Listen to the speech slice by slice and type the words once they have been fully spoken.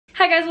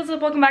Hi guys, what's up?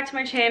 Welcome back to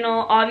my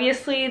channel.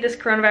 Obviously, this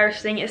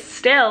coronavirus thing is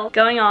still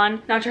going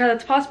on. Not sure how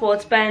that's possible.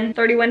 It's been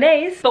 31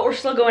 days, but we're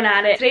still going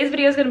at it. Today's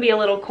video is going to be a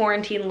little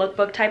quarantine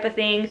lookbook type of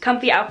thing.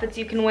 Comfy outfits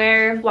you can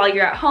wear while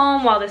you're at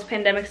home, while this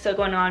pandemic's still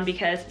going on,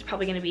 because it's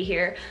probably going to be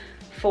here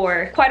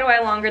for quite a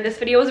while longer. This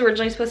video was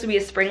originally supposed to be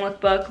a spring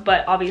lookbook,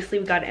 but obviously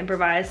we got to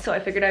improvise, so I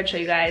figured I'd show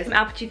you guys some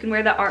outfits you can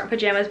wear that aren't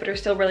pajamas but are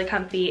still really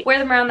comfy. Wear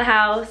them around the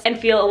house and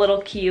feel a little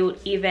cute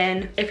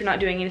even if you're not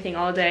doing anything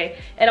all day.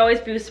 It always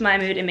boosts my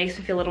mood and makes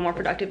me feel a little more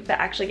productive if I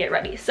actually get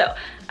ready. So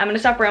I'm gonna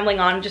stop rambling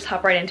on and just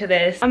hop right into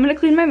this. I'm gonna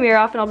clean my mirror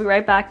off and I'll be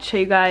right back to show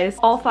you guys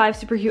all 5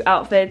 super cute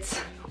outfits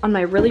on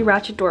my really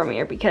ratchet door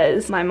mirror,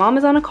 because my mom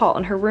is on a call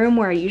in her room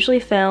where I usually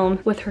film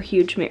with her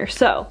huge mirror.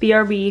 So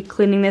BRB,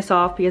 cleaning this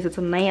off because it's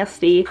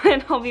nasty,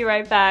 and I'll be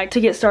right back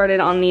to get started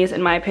on these,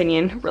 in my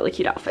opinion, really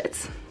cute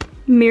outfits.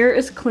 Mirror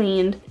is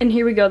cleaned, and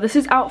here we go. This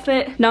is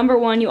outfit number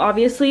 1. You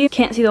obviously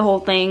can't see the whole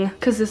thing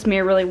because this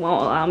mirror really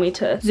won't allow me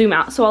to zoom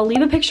out, so I'll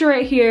leave a picture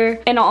right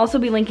here, and I'll also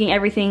be linking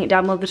everything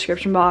down below the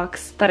description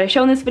box that I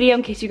show in this video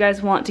in case you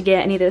guys want to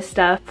get any of this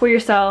stuff for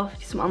yourself,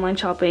 do some online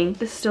shopping.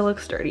 This still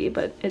looks dirty,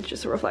 but it's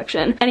just a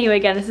reflection. Anyway,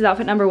 again, this is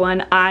outfit number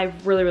 1. I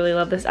really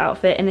love this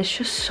outfit, and it's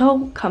just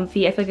so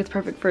comfy. I feel like it's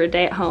perfect for a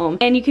day at home,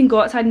 and you can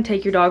go outside and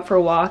take your dog for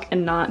a walk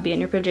and not be in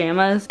your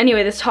pajamas.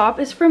 Anyway, this top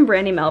is from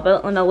Brandy,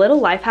 and a little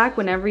life hack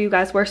whenever you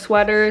guys wear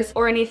sweaters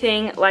or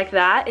anything like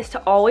that is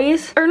to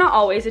always, or not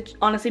always, it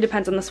honestly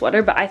depends on the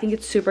sweater, but I think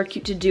it's super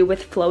cute to do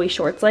with flowy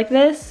shorts like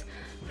this,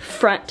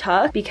 front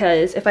tuck,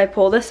 because if I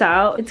pull this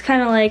out, it's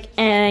kind of like,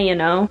 you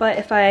know, but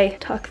if I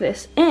tuck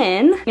this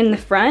in the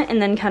front and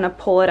then kind of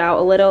pull it out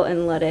a little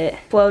and let it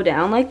flow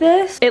down like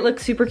this, it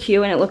looks super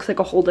cute and it looks like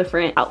a whole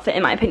different outfit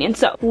in my opinion.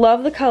 So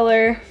love the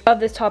color of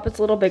this top. It's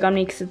a little big on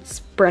me because it's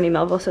Brandy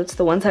Melville, so it's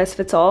the one size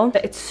fits all,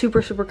 but it's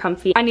super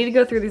comfy. I need to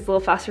go through these a little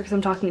faster because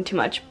I'm talking too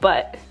much,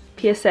 but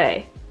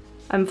PSA,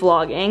 I'm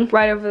vlogging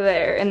right over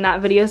there and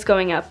that video is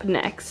going up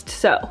next,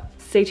 so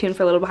stay tuned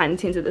for a little behind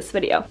the scenes of this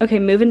video. Okay,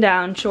 moving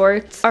down.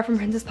 Shorts are from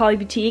Princess Polly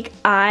Boutique.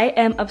 I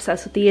am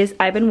obsessed with these.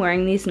 I've been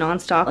wearing these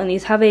nonstop, and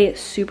these have a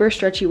super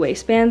stretchy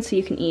waistband so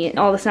you can eat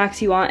all the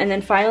snacks you want. And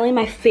then finally,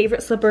 my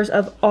favorite slippers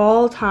of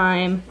all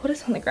time. What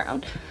is on the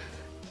ground?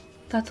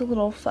 That's a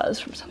little fuzz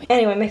from something.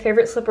 Anyway, my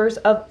favorite slippers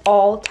of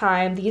all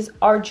time. These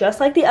are just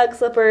like the UGG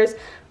slippers,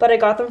 but I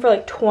got them for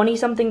like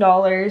 20-something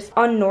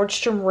on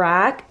Nordstrom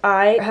Rack.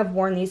 I have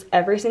worn these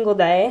every single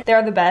day.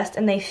 They're the best,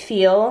 and they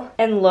feel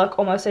and look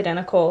almost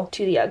identical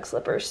to the UGG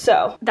slippers.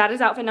 So that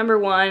is outfit number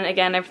 1.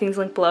 Again, everything's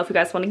linked below if you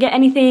guys want to get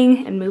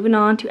anything. And moving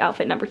on to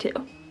outfit number 2.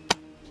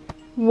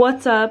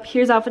 What's up?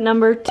 Here's outfit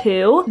number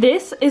 2.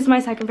 This is my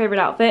second favorite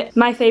outfit.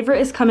 My favorite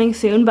is coming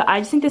soon, but I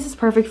just think this is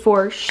perfect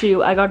for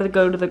I gotta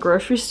go to the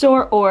grocery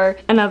store or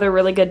another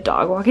really good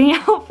dog walking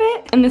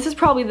outfit. And this is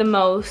probably the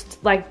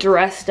most like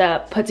dressed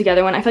up, put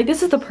together one. I feel like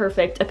this is the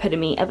perfect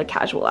epitome of a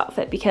casual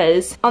outfit,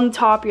 because on the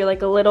top you're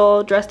like a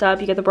little dressed up,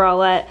 you get the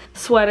bralette,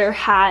 sweater,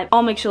 hat,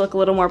 all makes you look a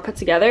little more put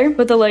together,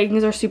 but the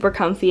leggings are super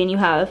comfy and you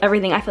have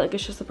everything. I feel like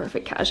it's just the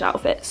perfect cash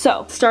outfit.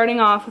 So starting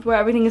off with where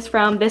everything is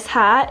from, this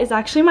hat is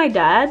actually my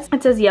dad's.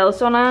 It says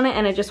Yellowstone on it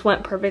and it just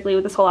went perfectly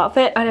with this whole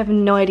outfit. I have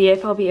no idea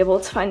if I'll be able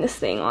to find this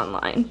thing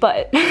online,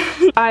 but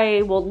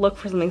I will look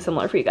for something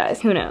similar for you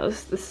guys. Who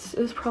knows? This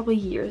is probably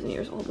years and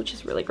years old, which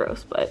is really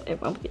gross, but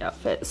it went with the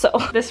outfit. So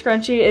this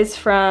scrunchie is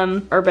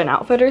from Urban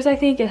Outfitters, I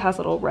think. It has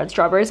little red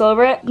strawberries all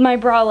over it. My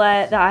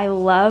bralette that I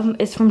love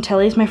is from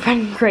Tilly's. My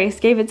friend Grace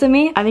gave it to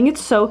me. I think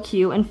it's so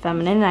cute and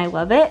feminine and I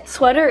love it.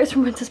 Sweater is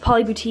from Princess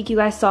Polly Boutique. You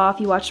guys saw if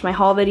you watched my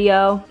haul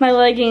video. My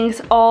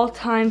leggings,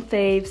 all-time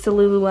faves, the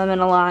Lululemon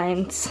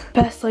Alliance.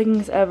 Best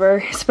leggings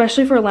ever,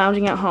 especially for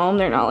lounging at home.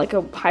 They're not like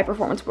a high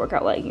performance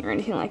workout legging or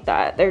anything like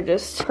that. They're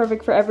just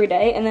perfect for every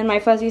day. And then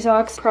my fuzzy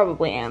socks,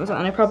 probably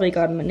Amazon. I probably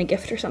got them in a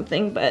gift or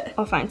something, but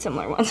I'll find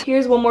similar ones.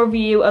 Here's one more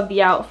view of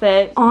the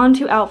outfit. On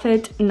to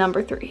outfit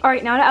number 3. All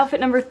right, now to outfit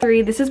number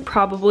 3. This is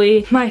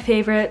probably my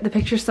favorite. The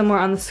picture's somewhere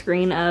on the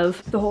screen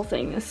of the whole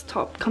thing. This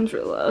top comes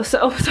really low,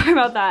 so sorry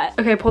about that.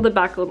 Okay, I pulled it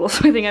back a little,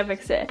 so I think I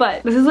fixed it.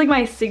 But this is like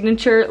my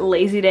signature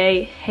lazy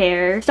day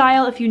hair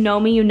style. If you know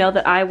me, you know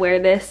that I wear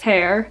this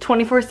hair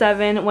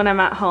 24/7 when I'm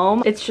at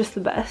home. It's just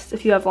the best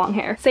if you have long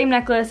hair. Same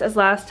necklace as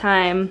last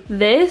time.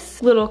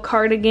 This little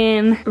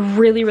cardigan,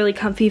 really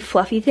comfy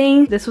fluffy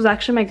thing. This was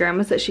actually my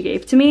grandma's that she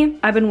gave to me.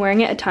 I've been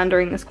wearing it a ton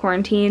during this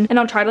quarantine, and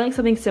I'll try to link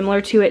something similar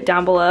to it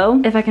down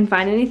below if I can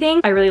find anything.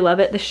 I really love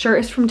it. The shirt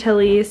is from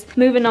Tilly's.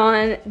 Moving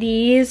on,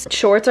 these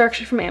shorts are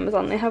actually from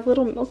Amazon. They have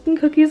little milk and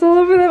cookies all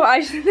over them.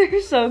 I just think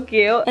they're so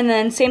cute. And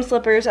then same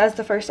slippers as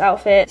the first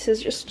outfit. This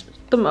is just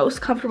the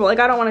most comfortable. Like,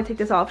 I don't want to take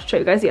this off to show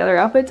you guys the other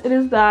outfits. It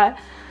is that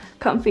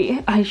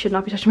comfy. I should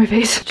not be touching my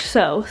face.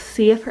 So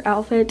see it for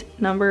outfit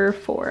number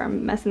 4.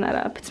 I'm messing that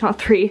up. It's not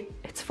 3,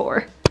 it's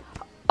 4.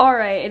 All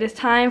right, it is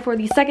time for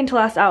the second to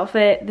last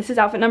outfit. This is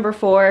outfit number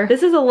 4.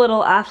 This is a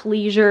little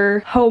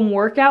athleisure home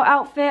workout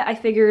outfit. I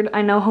figured,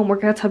 I know home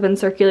workouts have been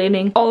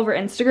circulating all over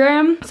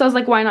Instagram, so I was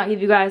like, why not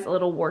give you guys a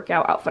little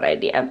workout outfit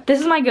idea?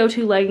 This is my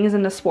go-to leggings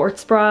and a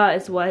sports bra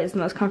is what is the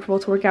most comfortable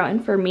to work out in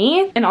for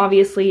me. And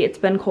obviously it's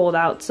been cold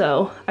out,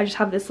 so I just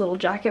have this little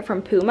jacket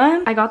from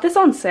Puma. I got this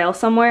on sale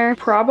somewhere,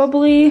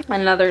 probably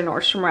another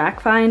Nordstrom rack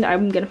find.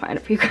 I'm gonna find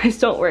it for you guys,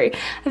 don't worry.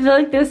 I feel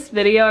like this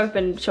video I've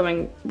been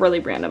showing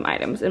really random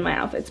items in my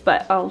outfits,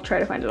 but I'll try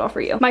to find it all for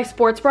you. My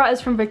sports bra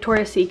is from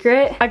Victoria's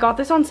Secret. I got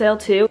this on sale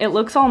too. It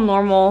looks all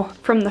normal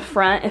from the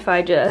front if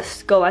I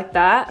just go like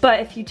that,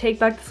 but if you take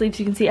back the sleeves,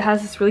 you can see it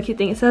has this really cute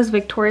thing. It says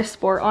Victoria's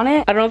Sport on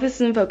it. I don't know if this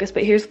is in focus,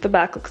 but here's what the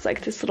back looks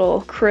like. This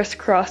little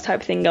crisscross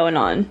type thing going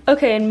on.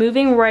 Okay, and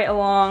moving right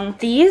along,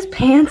 these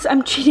pants,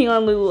 I'm cheating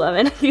on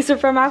Lululemon. These are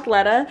from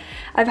Athleta.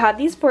 I've had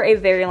these for a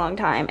very long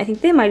time. I think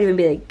they might even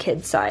be like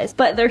kid size,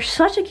 but they're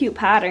such a cute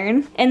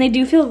pattern, and they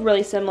do feel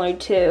really similar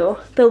to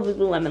the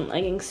Lululemon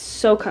leggings.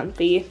 So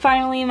comfy.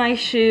 Finally, my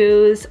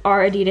shoes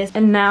are Adidas,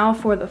 and now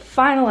for the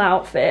final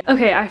outfit.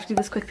 Okay, I have to do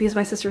this quick because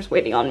my sister's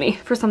waiting on me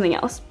for something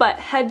else. But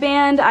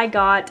headband I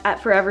got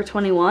at Forever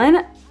 21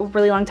 a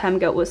really long time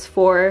ago. It was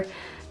for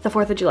the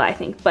 4th of July, I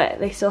think, but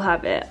they still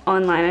have it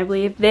online, I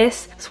believe.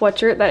 This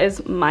sweatshirt that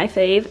is my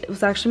fave, it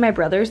was actually my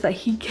brother's that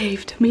he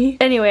gave to me.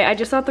 Anyway, I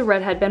just thought the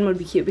red headband would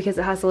be cute because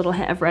it has a little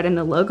hint of red in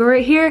the logo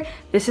right here.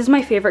 This is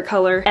my favorite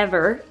color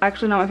ever.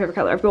 Actually, not my favorite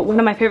color, but one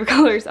of my favorite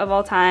colors of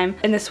all time.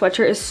 And this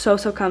sweatshirt is so,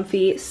 so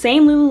comfy.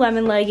 Same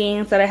Lululemon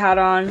leggings that I had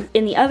on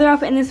in the other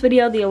outfit in this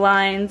video, the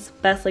Aligns,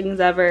 best leggings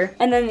ever.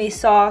 And then these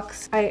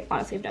socks, I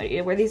honestly have no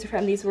idea where these are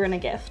from. These were in a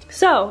gift.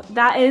 So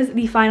that is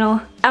the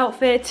final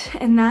outfit,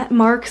 and that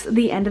marks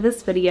the end of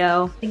this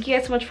video. Thank you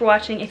guys so much for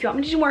watching. If you want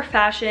me to do more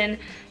fashion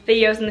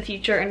videos in the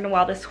future and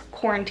while this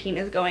quarantine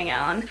is going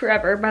on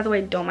forever, by the way,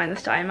 don't mind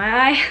this dye in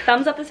my eye,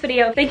 thumbs up this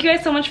video. Thank you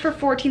guys so much for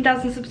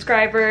 14,000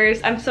 subscribers.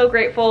 I'm so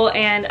grateful,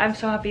 and I'm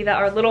so happy that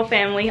our little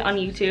family on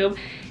YouTube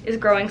is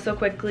growing so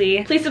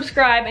quickly. Please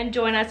subscribe and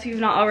join us if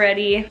you've not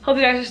already. Hope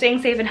you guys are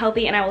staying safe and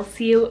healthy, and I will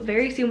see you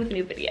very soon with a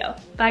new video.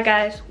 Bye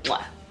guys.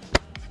 Mwah.